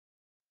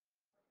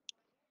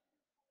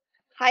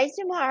Hi,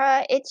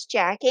 Zamhara. It's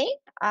Jackie.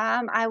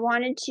 I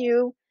wanted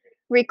to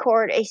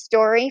record a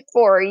story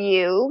for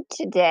you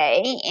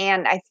today,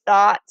 and I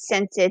thought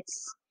since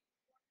it's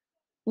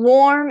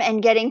warm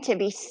and getting to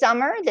be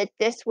summer, that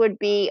this would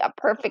be a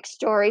perfect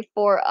story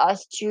for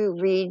us to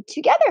read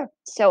together.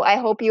 So I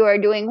hope you are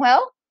doing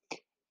well.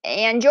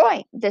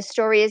 Enjoy. The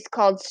story is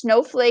called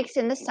Snowflakes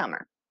in the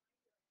Summer.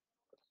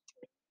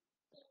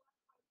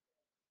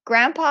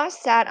 Grandpa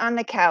sat on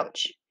the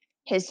couch.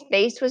 His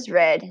face was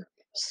red.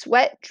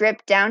 Sweat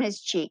dripped down his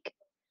cheek.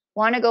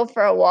 Want to go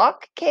for a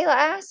walk? Kayla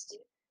asked.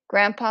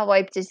 Grandpa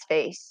wiped his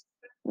face.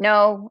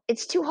 No,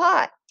 it's too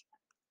hot.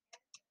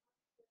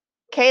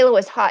 Kayla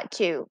was hot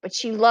too, but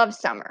she loved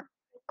summer.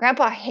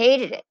 Grandpa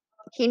hated it.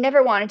 He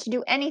never wanted to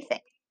do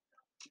anything.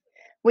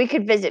 We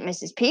could visit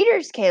Mrs.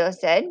 Peters, Kayla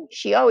said.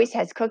 She always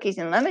has cookies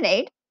and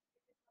lemonade.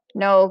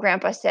 No,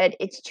 Grandpa said,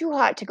 it's too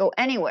hot to go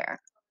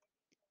anywhere.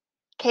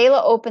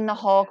 Kayla opened the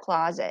hall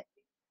closet.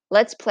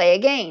 Let's play a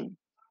game.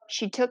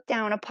 She took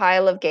down a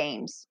pile of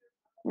games.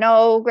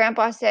 No,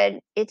 Grandpa said,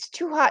 it's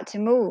too hot to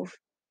move.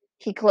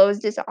 He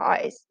closed his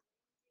eyes.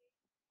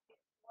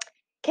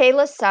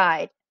 Kayla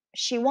sighed.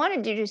 She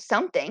wanted to do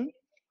something.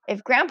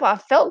 If Grandpa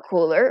felt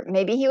cooler,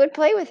 maybe he would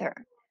play with her.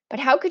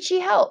 But how could she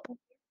help?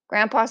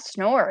 Grandpa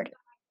snored.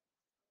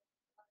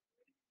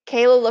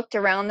 Kayla looked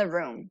around the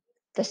room.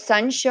 The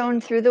sun shone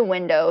through the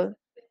window.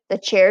 The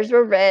chairs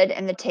were red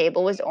and the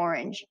table was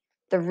orange.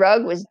 The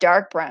rug was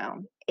dark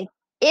brown. It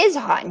is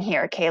hot in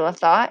here, Kayla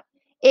thought.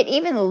 It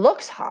even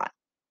looks hot.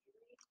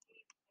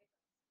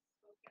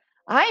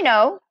 I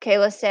know,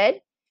 Kayla said.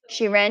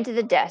 She ran to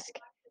the desk.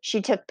 She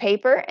took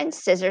paper and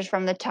scissors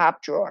from the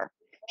top drawer.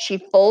 She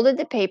folded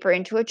the paper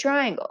into a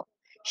triangle.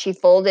 She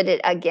folded it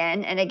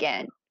again and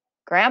again.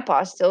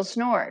 Grandpa still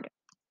snored.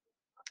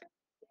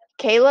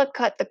 Kayla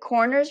cut the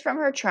corners from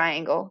her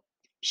triangle.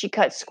 She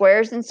cut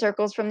squares and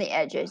circles from the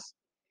edges.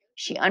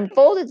 She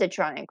unfolded the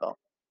triangle.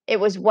 It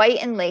was white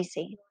and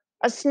lacy.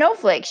 A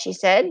snowflake, she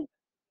said.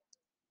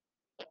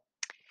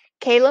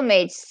 Kayla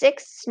made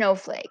 6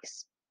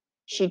 snowflakes.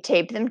 She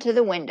taped them to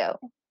the window.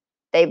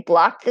 They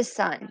blocked the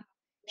sun.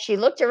 She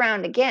looked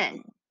around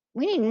again.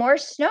 We need more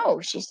snow,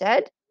 she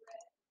said.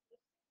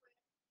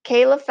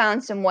 Kayla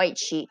found some white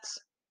sheets.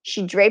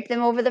 She draped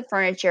them over the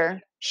furniture.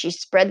 She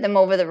spread them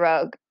over the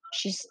rug.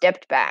 She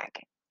stepped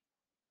back.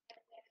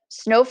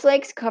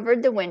 Snowflakes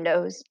covered the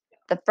windows.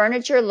 The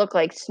furniture looked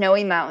like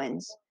snowy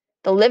mountains.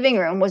 The living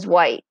room was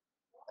white.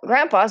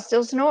 Grandpa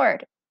still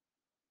snored.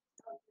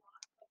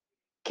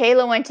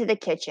 Kayla went to the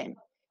kitchen.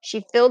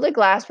 She filled a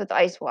glass with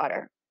ice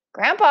water.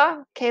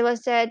 Grandpa, Kayla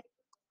said.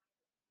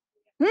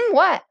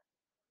 What?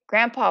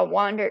 Grandpa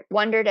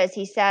wondered as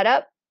he sat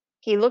up.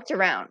 He looked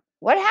around.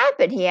 What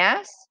happened? He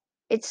asked.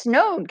 It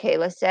snowed,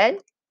 Kayla said.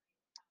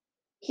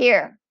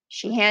 Here.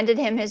 She handed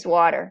him his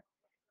water.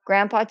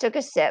 Grandpa took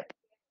a sip.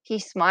 He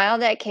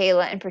smiled at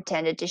Kayla and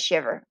pretended to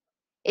shiver.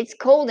 It's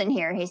cold in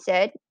here, he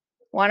said.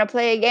 Want to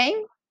play a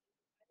game?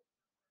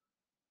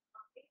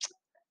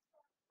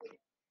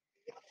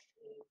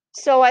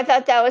 So I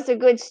thought that was a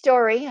good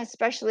story,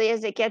 especially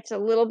as it gets a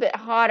little bit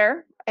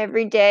hotter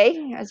every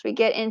day as we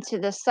get into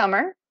the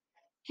summer.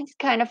 It's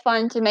kind of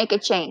fun to make a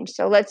change.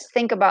 So let's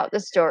think about the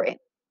story.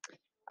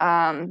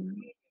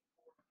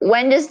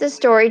 When does the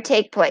story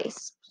take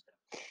place?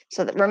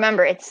 So that,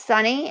 remember, it's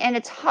sunny and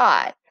it's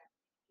hot.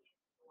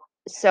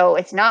 So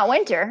it's not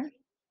winter.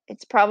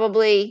 It's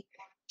probably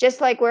just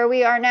like where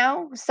we are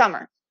now,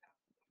 summer.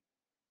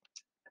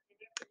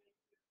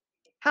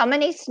 How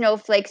many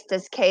snowflakes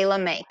does Kayla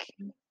make?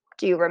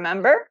 Do you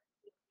remember?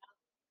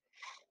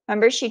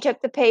 Remember, she took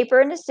the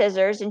paper and the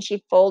scissors and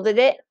she folded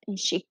it and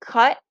she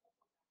cut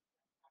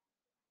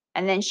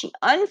and then she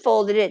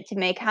unfolded it to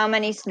make how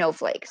many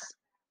snowflakes?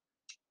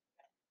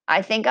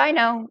 I think I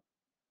know.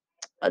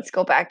 Let's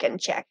go back and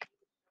check.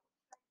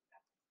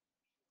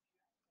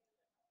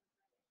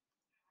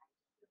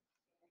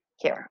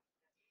 Here.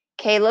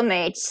 Kayla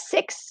made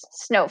 6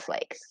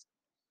 snowflakes.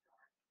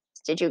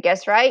 Did you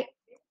guess right?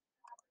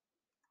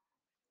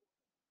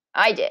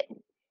 I did.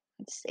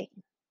 Let's see.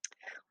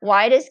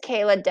 Why does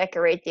Kayla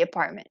decorate the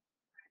apartment?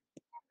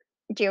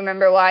 Do you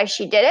remember why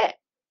she did it?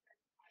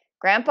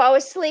 Grandpa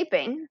was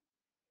sleeping,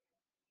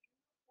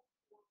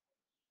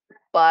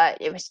 but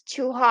it was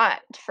too hot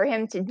for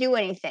him to do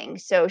anything.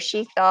 So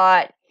she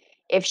thought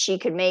if she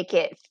could make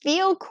it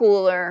feel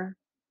cooler,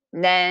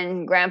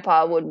 then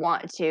Grandpa would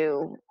want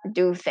to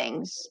do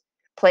things,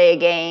 play a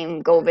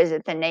game, go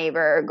visit the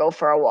neighbor, go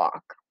for a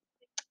walk.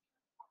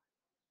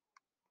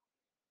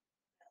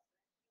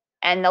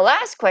 And the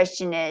last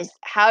question is,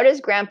 how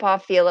does Grandpa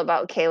feel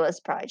about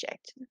Kayla's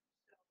project?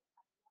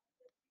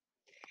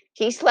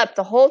 He slept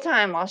the whole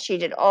time while she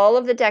did all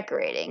of the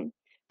decorating,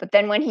 but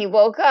then when he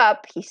woke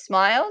up, he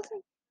smiled,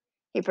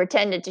 he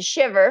pretended to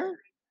shiver,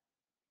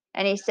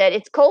 and he said,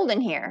 it's cold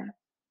in here.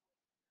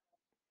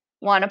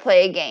 Want to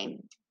play a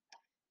game?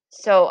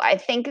 So I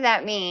think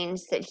that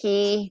means that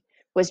he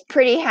was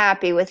pretty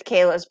happy with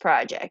Kayla's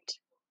project.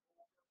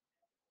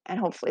 And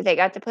hopefully they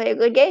got to play a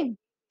good game.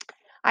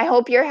 I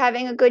hope you're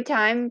having a good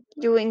time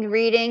doing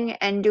reading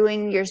and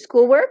doing your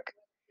schoolwork.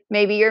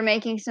 Maybe you're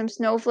making some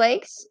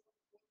snowflakes.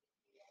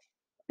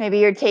 Maybe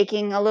you're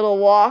taking a little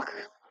walk,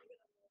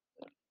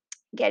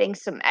 getting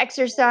some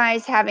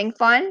exercise, having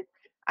fun.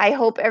 I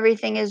hope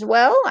everything is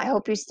well. I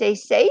hope you stay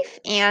safe,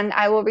 and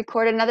I will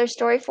record another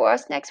story for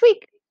us next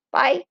week.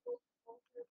 Bye.